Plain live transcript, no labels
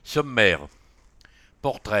Sommaire.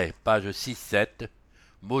 Portrait, page 6-7.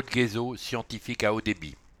 Maud Guézot, scientifique à haut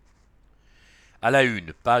débit. À la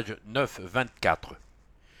une, page 9-24.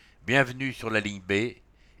 Bienvenue sur la ligne B.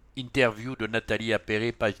 Interview de Nathalie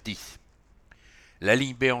Appéré, page 10. La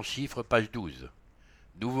ligne B en chiffres, page 12.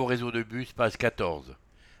 Nouveau réseau de bus, page 14.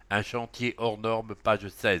 Un chantier hors norme, page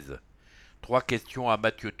 16. 3 questions à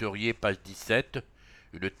Mathieu Teurier, page 17.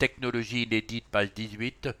 Une technologie inédite, page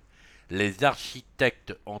 18. Les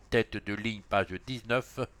architectes en tête de ligne, page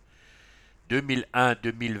 19.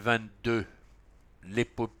 2001-2022,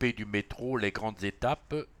 l'épopée du métro, les grandes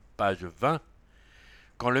étapes, page 20.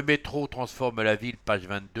 Quand le métro transforme la ville, page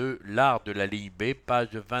 22. L'art de la ligne B,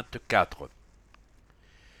 page 24.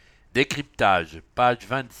 Décryptage, page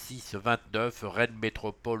 26-29, Rennes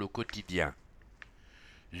Métropole au quotidien.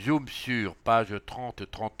 Zoom sur, page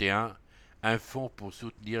 30-31, un fonds pour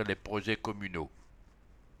soutenir les projets communaux.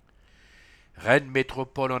 Rennes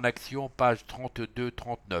Métropole en action, page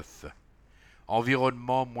 32-39.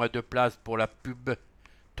 Environnement, moins de place pour la pub,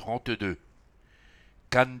 32.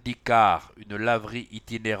 Candy Car, une laverie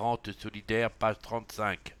itinérante solidaire, page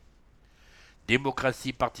 35.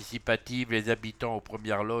 Démocratie participative, les habitants aux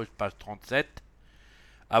premières loges, page 37.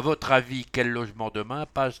 À votre avis, quel logement demain,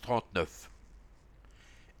 page 39.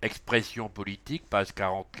 Expression politique, page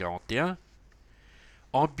 40-41.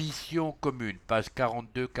 Ambition commune, page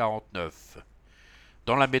 42-49.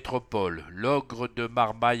 Dans la métropole, l'ogre de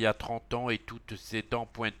Marmaille a 30 ans et toutes ses dents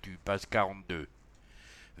pointues, page 42.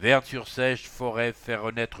 Verne-sur-Sèche, forêt fait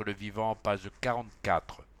renaître le vivant, page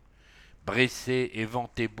 44. Bressé et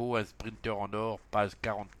Ventébeau, un sprinter en or, page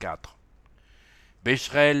 44.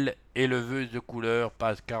 Becherel, éleveuse de couleurs,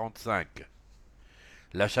 page 45.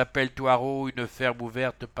 La Chapelle-Thoireau, une ferme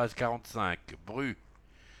ouverte, page 45. Bru,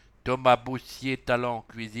 Thomas Boussier, talent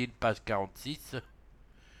cuisine, page 46.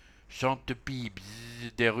 Chantepie,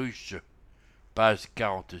 des ruches, page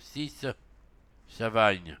 46.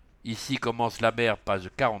 Chavagne, ici commence la mer, page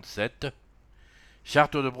 47.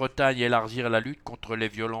 Charte de Bretagne, élargir la lutte contre les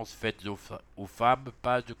violences faites aux femmes,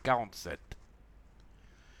 page 47.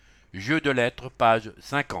 Jeu de lettres, page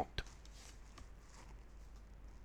 50.